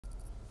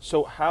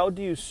So how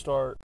do you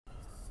start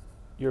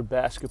your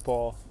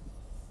basketball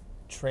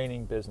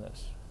training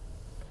business?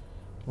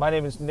 My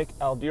name is Nick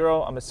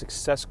Aldiro. I'm a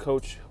success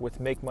coach with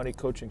Make Money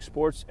Coaching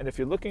Sports. And if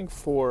you're looking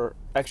for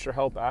extra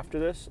help after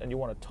this and you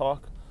want to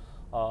talk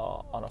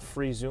on a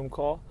free Zoom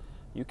call,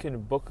 you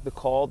can book the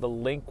call. The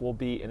link will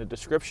be in the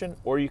description,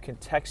 or you can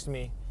text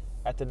me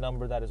at the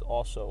number that is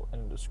also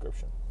in the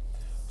description.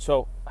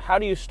 So how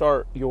do you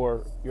start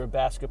your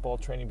basketball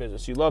training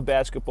business? You love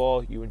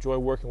basketball, you enjoy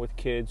working with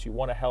kids, you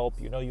want to help,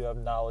 you know you have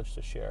knowledge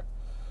to share.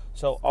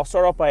 So I'll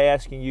start off by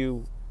asking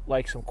you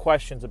like some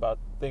questions about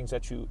things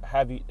that you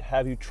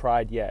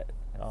tried yet,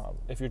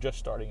 if you're just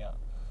starting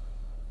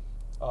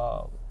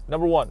out.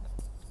 Number one,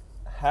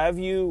 have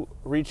you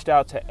reached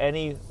out to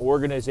any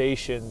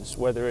organizations,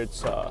 whether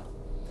it's the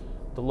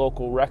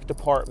local rec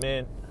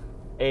department,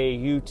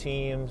 AAU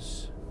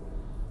teams,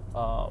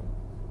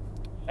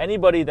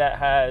 anybody that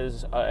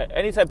has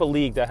any type of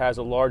league that has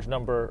a large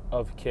number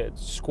of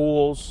kids,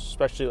 schools,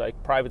 especially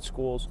like private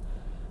schools?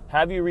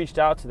 Have you reached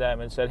out to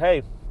them and said,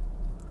 hey,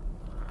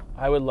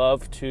 I would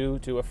love to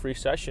do a free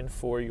session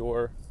for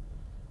your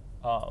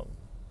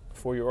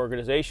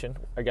organization?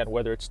 Again,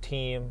 whether it's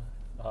team,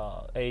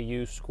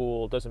 AAU,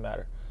 school, doesn't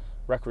matter,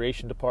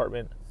 recreation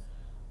department.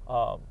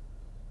 I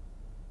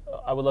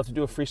would love to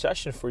do a free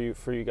session for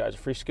you guys, a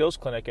free skills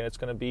clinic, and it's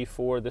going to be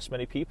for this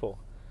many people.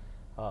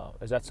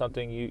 Is that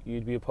something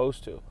you'd be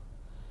opposed to?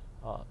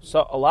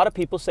 So a lot of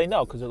people say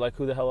no because they're like,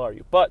 who the hell are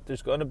you? But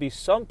there's going to be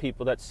some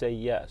people that say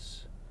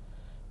yes,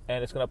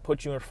 and it's going to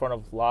put you in front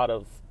of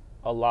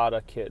a lot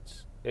of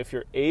kids. If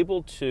you're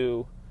able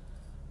to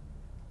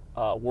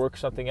work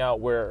something out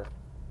where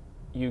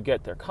you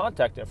get their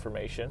contact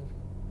information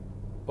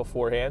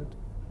beforehand,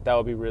 that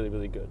would be really,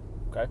 really good.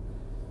 Okay,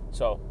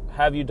 so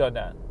have you done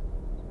that?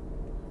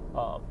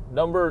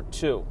 Number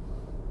two,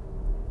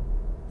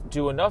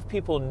 do enough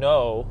people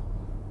know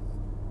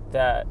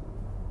that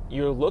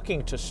you're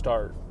looking to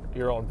start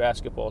your own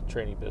basketball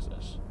training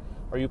business?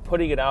 Are you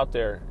putting it out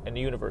there in the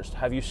universe?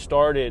 Have you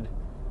started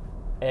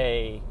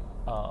a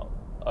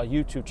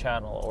YouTube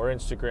channel or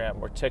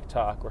Instagram or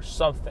TikTok or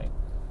something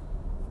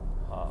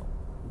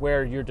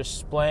where you're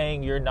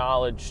displaying your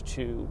knowledge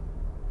to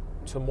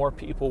more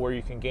people, where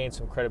you can gain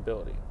some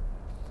credibility?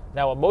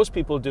 Now, what most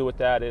people do with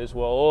that is,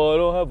 well,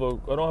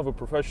 I don't have a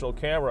professional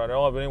camera, I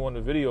don't have anyone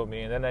to video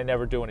me, and then they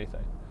never do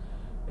anything.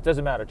 It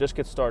doesn't matter. Just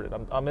get started.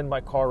 I'm in my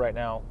car right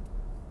now,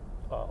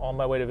 on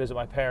my way to visit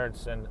my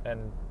parents,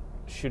 and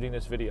shooting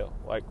this video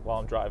like while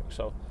I'm driving.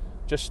 So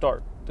just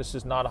start. This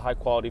is not a high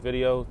quality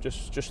video.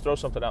 Just throw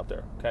something out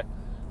there. Okay,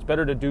 it's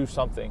better to do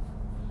something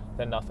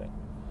than nothing.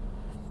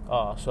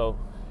 So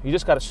you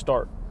just got to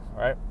start.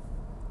 All right.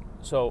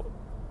 So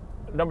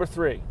number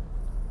three,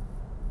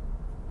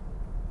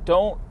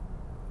 don't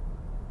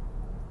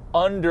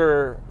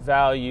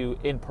undervalue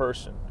in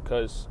person,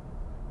 because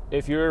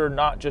if you're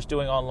not just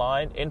doing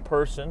online,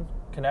 in-person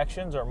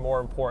connections are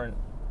more important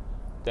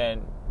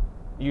than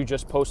you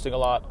just posting a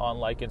lot on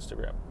like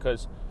Instagram,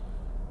 because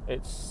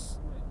it's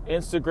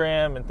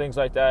Instagram and things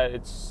like that.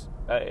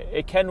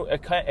 It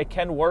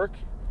can work.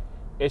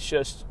 It's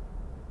just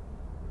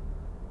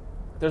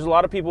there's a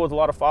lot of people with a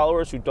lot of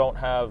followers who don't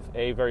have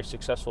a very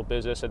successful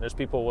business, and there's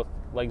people with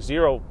like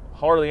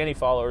hardly any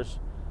followers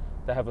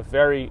that have a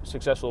very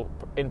successful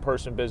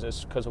in-person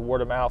business because of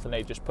word of mouth, and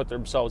they just put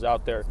themselves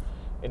out there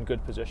in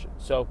good position.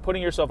 So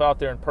putting yourself out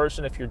there in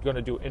person, if you're going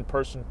to do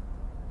in-person,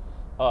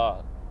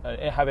 have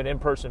an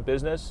in-person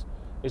business,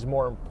 is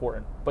more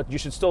important. But you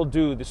should still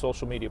do the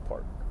social media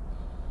part,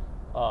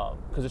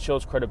 because it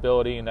shows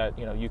credibility and that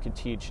you can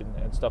teach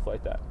and stuff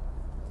like that.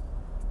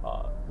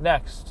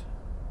 Next,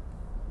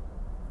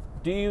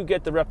 do you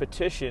get the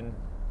repetition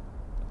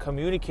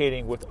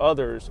communicating with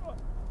others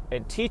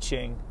and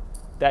teaching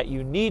that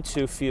you need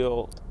to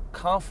feel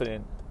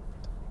confident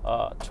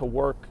to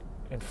work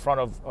in front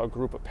of a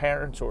group of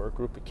parents or a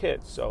group of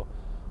kids? So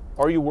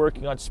are you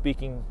working on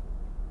speaking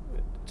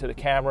to the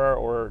camera,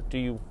 or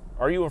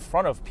are you in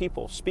front of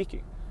people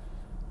speaking?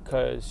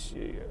 Because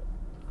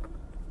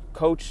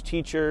coach,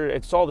 teacher,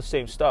 it's all the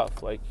same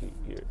stuff. Like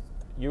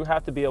you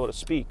have to be able to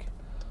speak,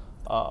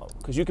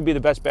 because you can be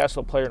the best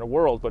basketball player in the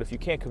world, but if you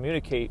can't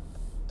communicate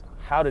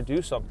how to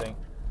do something,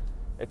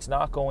 it's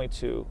not going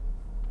to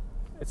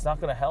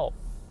help.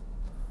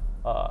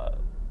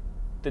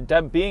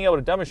 Being able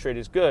to demonstrate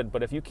is good,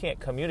 but if you can't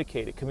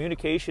communicate it,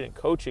 communication and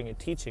coaching and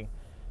teaching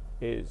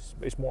is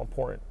more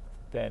important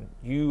than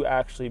you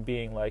actually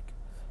being like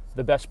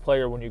the best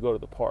player when you go to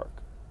the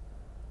park.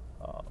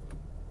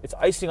 It's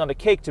icing on the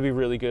cake to be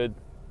really good,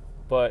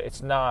 but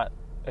it's not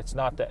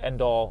the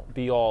end all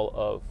be all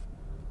of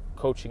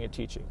coaching and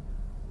teaching,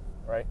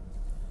 right?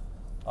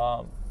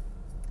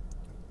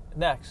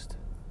 Next,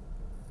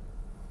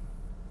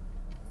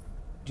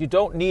 you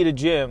don't need a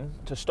gym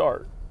to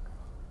start.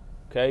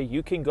 Okay,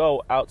 you can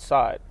go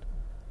outside,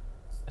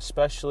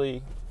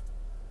 especially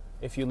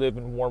if you live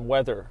in warm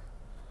weather.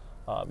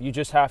 You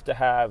just have to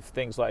have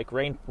things like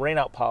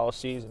rainout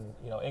policies and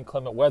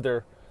inclement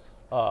weather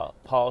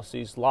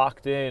policies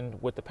locked in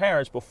with the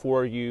parents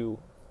before you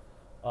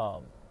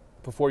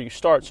before you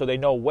start, so they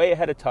know way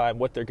ahead of time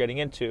what they're getting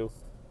into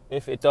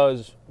if it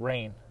does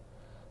rain.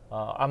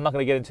 I'm not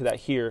going to get into that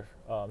here.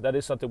 That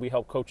is something we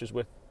help coaches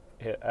with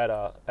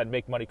at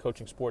Make Money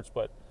Coaching Sports,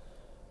 but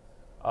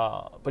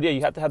yeah,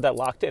 you have to have that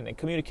locked in, and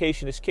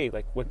communication is key.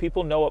 Like when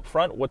people know up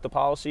front what the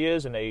policy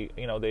is, and they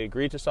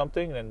agree to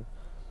something, then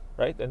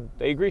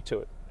they agree to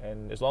it.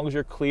 And as long as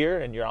you're clear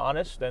and you're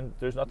honest, then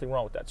there's nothing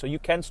wrong with that. So you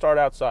can start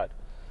outside.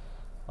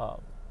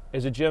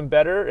 Is a gym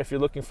better if you're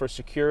looking for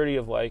security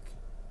of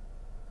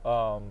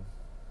not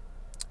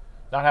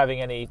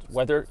having any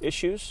weather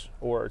issues,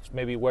 or it's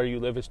maybe where you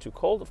live is too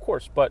cold? Of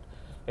course, but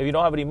if you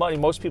don't have any money,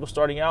 most people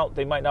starting out,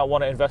 they might not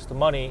want to invest the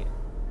money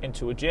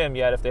into a gym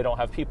yet if they don't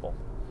have people.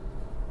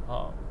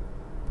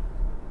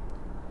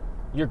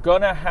 You're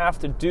going to have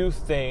to do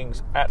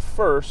things at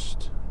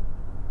first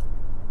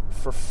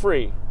for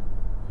free.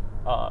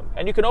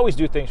 And you can always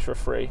do things for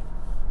free,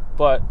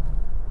 but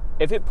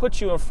if it puts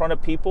you in front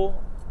of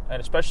people,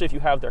 and especially if you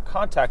have their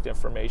contact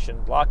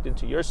information locked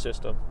into your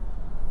system,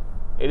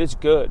 it is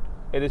good.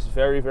 It is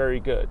very, very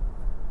good.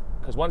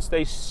 Because once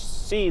they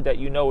see that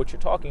you know what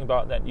you're talking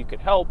about, and that you can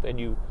help, and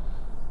you're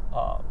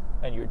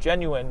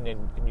genuine,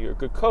 and you're a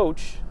good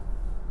coach,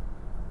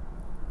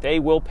 they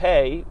will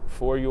pay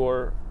for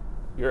your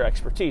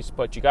expertise.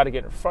 But you got to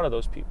get in front of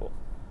those people,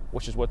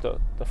 which is what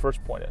the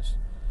first point is.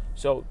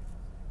 So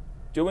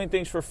doing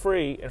things for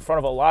free in front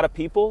of a lot of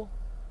people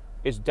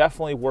is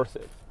definitely worth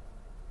it.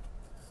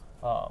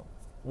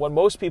 What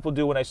most people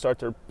do when they start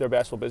their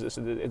basketball business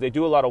is they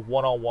do a lot of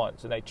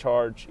one-on-ones, and they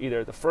charge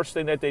either the first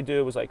thing that they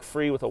do is like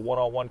free with a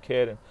one-on-one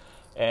kid,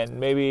 and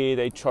maybe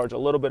they charge a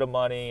little bit of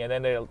money, and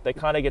then they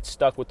kind of get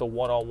stuck with the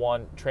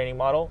one-on-one training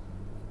model.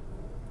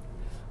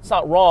 It's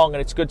not wrong, and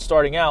it's good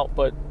starting out,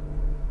 but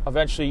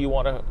eventually you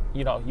want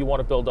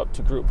to build up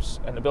to groups,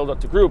 and to build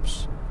up to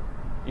groups,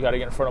 you got to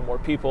get in front of more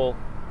people,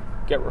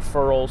 get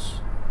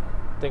referrals,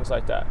 things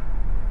like that.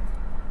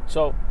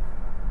 So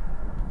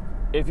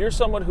if you're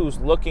someone who's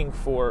looking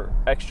for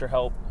extra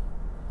help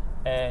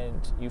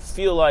and you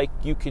feel like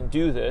you can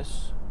do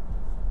this,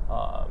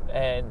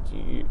 and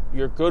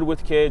you're good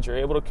with kids, you're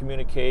able to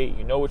communicate,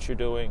 you know what you're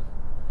doing,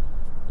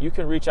 you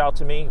can reach out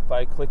to me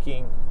by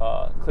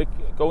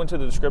go into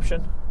the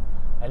description,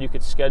 and you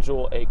could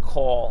schedule a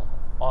call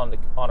on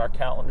our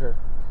calendar.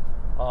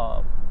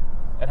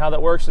 And how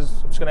that works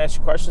is I'm just going to ask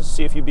you questions to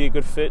see if you'd be a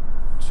good fit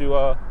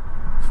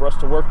for us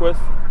to work with,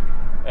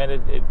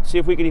 and see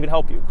if we can even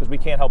help you, because we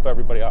can't help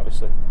everybody,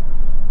 obviously.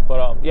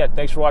 But yeah,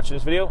 thanks for watching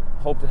this video.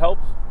 Hope it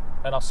helps,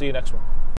 and I'll see you next one.